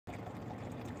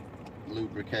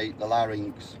lubricate the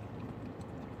larynx.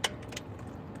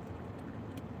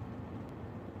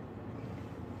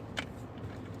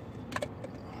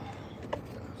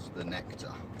 That's the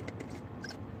nectar.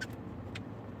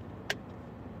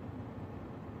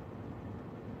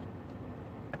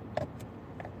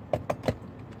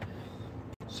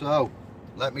 So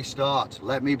let me start,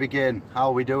 let me begin. How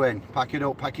are we doing? Pack it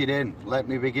up, pack it in, let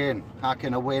me begin. How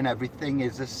can I win? Everything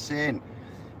is a sin.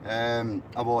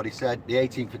 I've already said the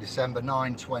 18th of December,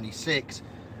 9:26.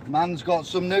 Man's got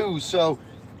some news. So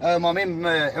I'm in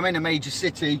a major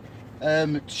city.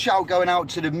 Shout going out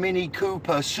to the Mini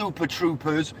Cooper Super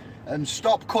Troopers.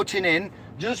 Stop cutting in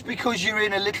just because you're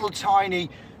in a little tiny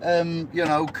you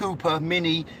know, Cooper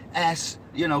Mini S,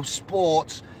 you know,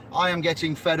 sports. I am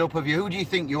getting fed up of you. Who do you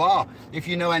think you are? If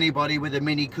you know anybody with a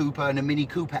Mini Cooper and a Mini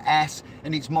Cooper S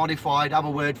and it's modified, have a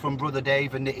word from Brother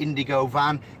Dave and the Indigo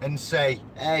van and say,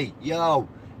 hey, yo,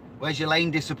 where's your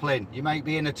lane discipline? You might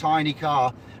be in a tiny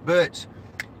car, but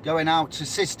going out to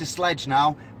Sister Sledge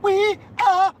now. We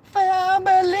are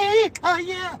family. Oh,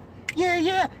 yeah, yeah,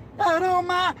 yeah. Got all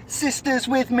my sisters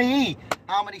with me.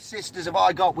 How many sisters have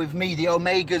I got with me? The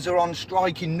Omegas are on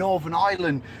strike in Northern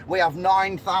Ireland. We have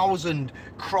 9,000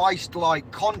 Christ-like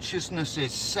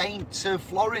consciousnesses, Saint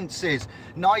Florences,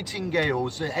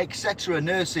 Nightingales, etc.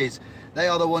 nurses. They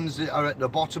are the ones that are at the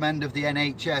bottom end of the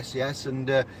NHS, yes? And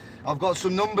I've got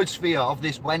some numbers for you of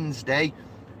this Wednesday.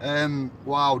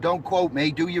 Wow, don't quote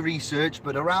me, do your research,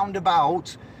 but around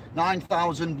about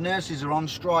 9,000 nurses are on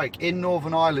strike in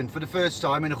Northern Ireland for the first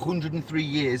time in 103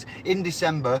 years in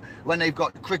December, when they've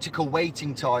got critical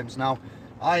waiting times. Now,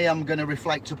 I am going to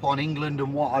reflect upon England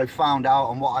and what I've found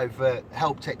out and what I've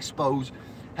helped expose,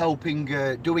 helping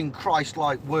doing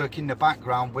Christ-like work in the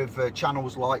background with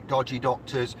channels like Dodgy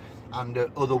Doctors and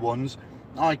other ones.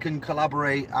 I can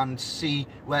collaborate and see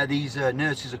where these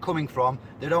nurses are coming from.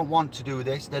 They don't want to do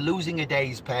this. They're losing a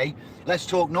day's pay. Let's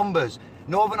talk numbers.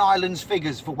 Northern Ireland's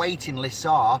figures for waiting lists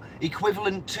are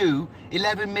equivalent to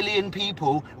 11 million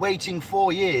people waiting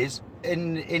 4 years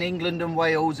in England and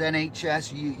Wales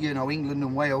NHS. You know, England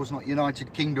and Wales, not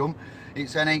United Kingdom.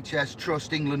 It's NHS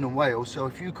Trust England and Wales. So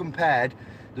if you compared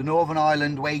the Northern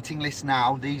Ireland waiting list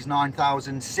now, these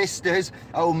 9,000 sisters,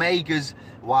 Omegas,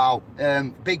 wow,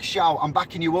 big shout. I'm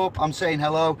backing you up. I'm saying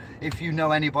hello. If you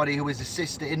know anybody who is a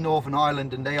sister in Northern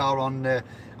Ireland and they are on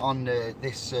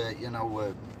this, you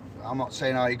know, I'm not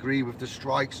saying I agree with the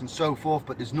strikes and so forth,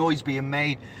 but there's noise being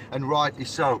made, and rightly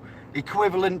so.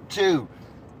 Equivalent to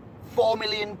 4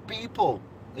 million people,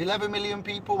 11 million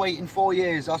people waiting 4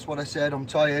 years. That's what I said. I'm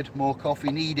tired. More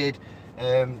coffee needed.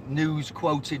 News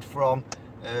quoted from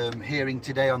hearing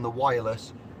today on the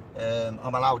wireless.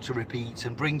 I'm allowed to repeat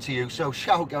and bring to you. So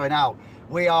shout going out.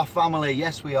 We are family.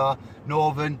 Yes, we are.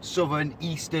 Northern, Southern,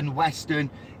 Eastern,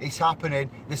 Western. It's happening.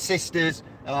 The sisters,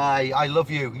 I love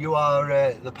you. You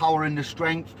are the power and the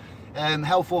strength.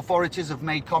 Health authorities have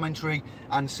made commentary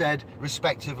and said,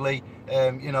 respectively,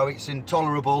 you know, it's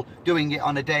intolerable doing it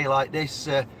on a day like this.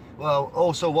 Well,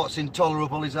 also what's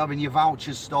intolerable is having your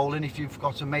vouchers stolen if you've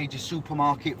got a major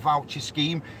supermarket voucher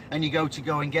scheme and you go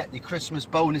and get the Christmas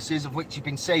bonuses of which you've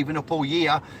been saving up all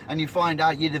year, and you find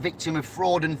out you're the victim of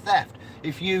fraud and theft.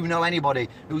 If you know anybody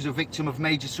who's a victim of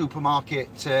major supermarket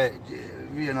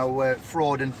you know,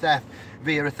 fraud and theft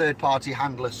via a third-party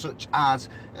handler, such as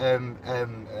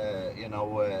you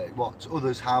know, what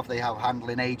others have, they have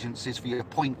handling agencies for your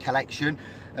point collection,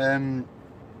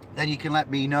 then you can let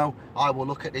me know. I will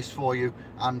look at this for you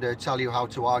and tell you how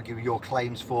to argue your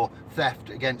claims for theft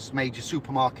against major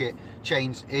supermarket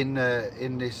chains in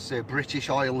this British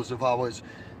Isles of ours,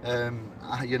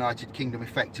 United Kingdom,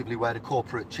 effectively, where the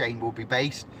corporate chain will be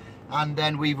based. And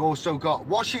then we've also got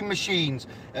washing machines.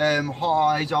 I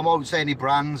won't say any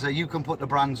brands. You can put the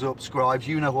brands up, scribes.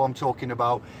 You know who I'm talking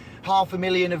about.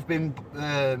 500,000 have been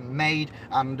made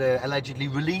and allegedly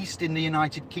released in the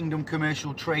United Kingdom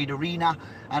commercial trade arena,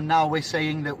 and now we're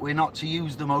saying that we're not to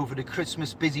use them over the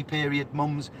Christmas busy period.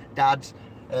 Mums, dads,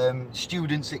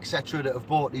 students, etc., that have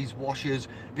bought these washers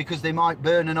because they might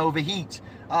burn and overheat.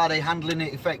 Are they handling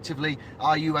it effectively?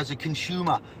 Are you, as a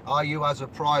consumer, are you as a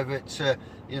private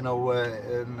you know,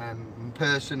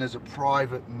 person, as a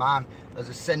private man, as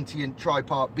a sentient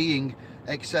tripart being,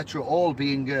 etc., all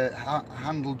being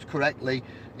handled correctly?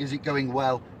 Is it going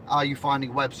well? Are you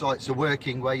finding websites are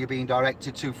working where you're being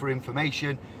directed to for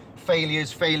information?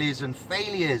 Failures, failures and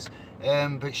failures.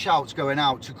 But shouts going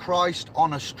out to Christ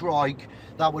on a strike.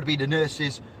 That would be the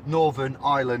nurses, Northern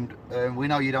Ireland. We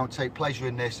know you don't take pleasure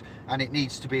in this, and it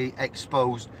needs to be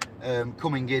exposed.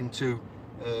 Coming into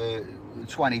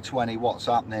 2020, what's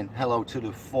happening? Hello to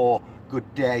the four.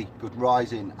 Good day, good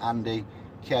rising, Andy,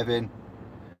 Kevin,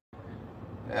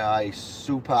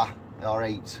 Super. All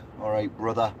right,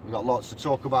 brother. We've got lots to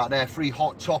talk about there. 3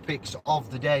 hot topics of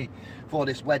the day for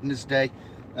this Wednesday.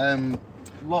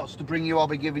 Lots to bring you. I'll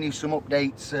be giving you some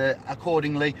updates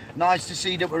accordingly. Nice to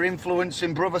see that we're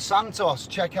influencing brother Santos.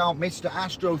 Check out Mr.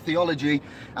 Astrotheology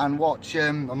and watch,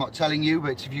 I'm not telling you,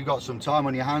 but if you've got some time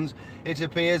on your hands, it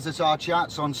appears that our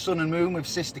chats on Sun and Moon with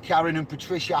Sister Karen and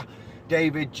Patricia,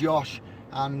 David, Josh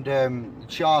and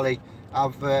Charlie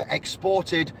have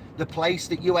exported the place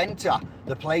that you enter,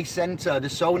 the Play Center, the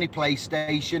Sony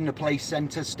PlayStation, the Play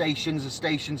Center stations, the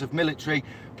stations of military,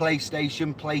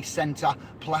 PlayStation, Play Center,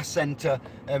 placenta,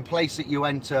 place that you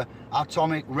enter,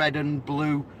 atomic, red and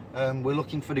blue. We're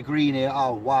looking for the green here.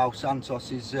 Oh wow,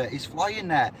 Santos is flying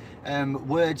there.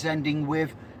 Words ending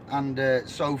with and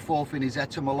so forth in his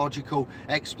etymological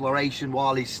exploration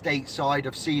while he's stateside.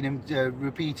 I've seen him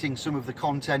repeating some of the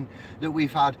content that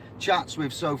we've had chats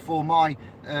with. So for my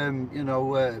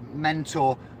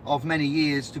mentor of many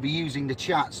years to be using the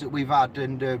chats that we've had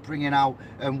and bringing out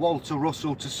Walter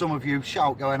Russell to some of you,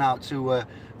 shout going out to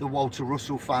the Walter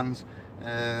Russell fans.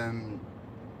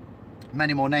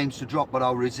 Many more names to drop, but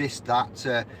I'll resist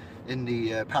that in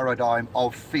the paradigm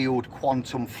of field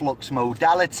quantum flux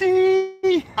modality.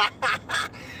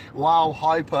 Wow,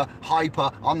 hyper,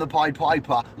 I'm the Pied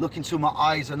Piper. Look into my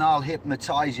eyes and I'll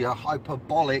hypnotize you.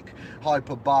 Hyperbolic,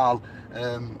 hyperbole.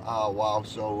 Oh wow,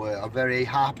 so I'm very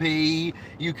happy.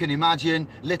 You can imagine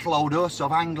little old us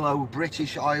of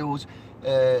Anglo-British Isles,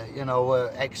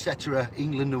 etc.,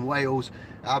 England and Wales,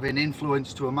 having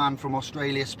influence to a man from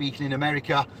Australia speaking in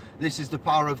America. This is the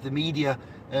power of the media.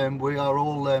 We are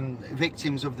all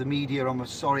victims of the media. I'm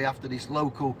sorry, after this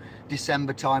local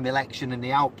December time election and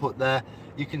the output there,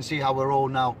 you can see how we're all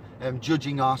now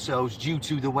judging ourselves due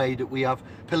to the way that we have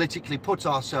politically put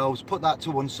ourselves. Put that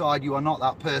to one side. You are not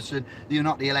that person. You're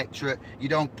not the electorate. You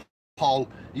don't poll.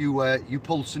 You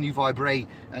pulse and you vibrate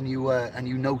and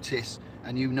you notice.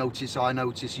 And you notice, I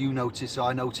notice, you notice,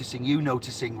 I noticing, you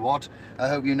noticing. What? I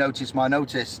hope you noticed my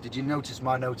notice. Did you notice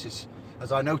my notice?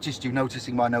 As I noticed you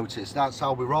noticing my notice. That's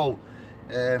how we roll,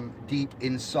 deep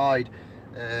inside.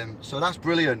 So that's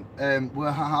brilliant.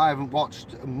 I haven't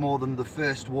watched more than the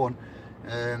first one,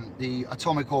 the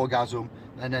atomic orgasm,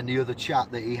 and then the other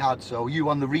chat that he had. So you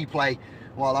on the replay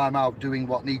while I'm out doing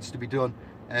what needs to be done.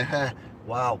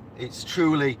 Wow, it's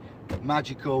truly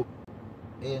magical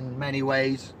in many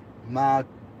ways.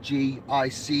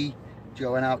 G-I-C,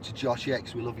 going out to Josh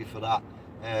X, we love you for that.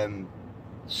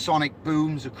 Sonic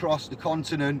booms across the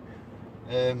continent,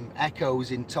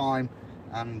 echoes in time,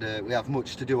 and we have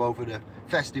much to do over the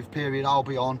festive period. I'll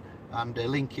be on and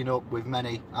linking up with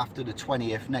many after the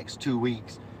 20th, next 2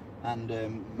 weeks,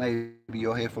 and maybe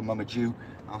you'll hear from Mama Jew.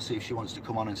 I'll see if she wants to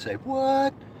come on and say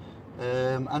what.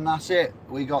 And that's it.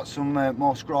 We got some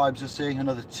more scribes to see,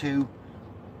 another 2.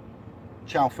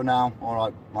 Ciao for now. All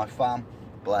right, my fam,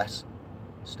 bless,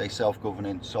 stay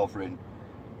self-governing, sovereign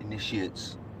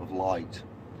initiates of light,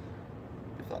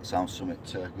 if that sounds something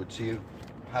good to you.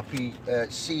 Happy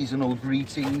seasonal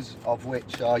greetings, of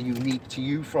which are unique to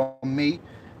you from me.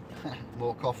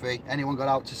 More coffee. Anyone got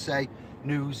out to say?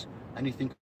 News?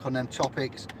 Anything on them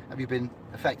topics? Have you been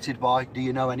affected by? Do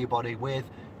you know anybody with?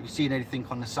 Have you seen anything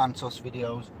on the Santos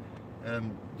videos?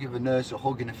 Give a nurse a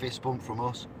hug and a fist bump from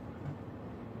us.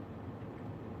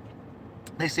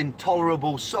 This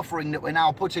intolerable suffering that we're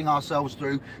now putting ourselves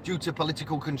through due to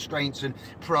political constraints and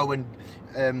pro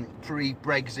and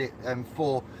pre-Brexit and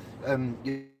for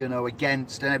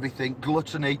against and everything,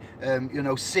 gluttony,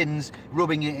 sins,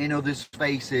 rubbing it in others'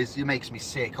 faces. It makes me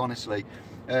sick, honestly.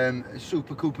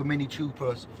 Super Cooper Mini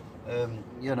Troopers,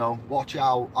 watch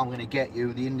out, I'm going to get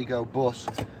you. The Indigo bus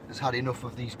has had enough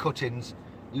of these cuttings.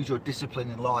 Use your discipline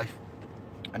in life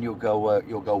and you'll go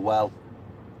well.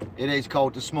 It is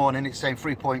cold this morning. It's saying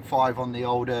 3.5 on the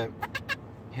old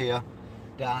here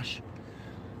dash.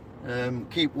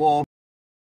 Keep warm.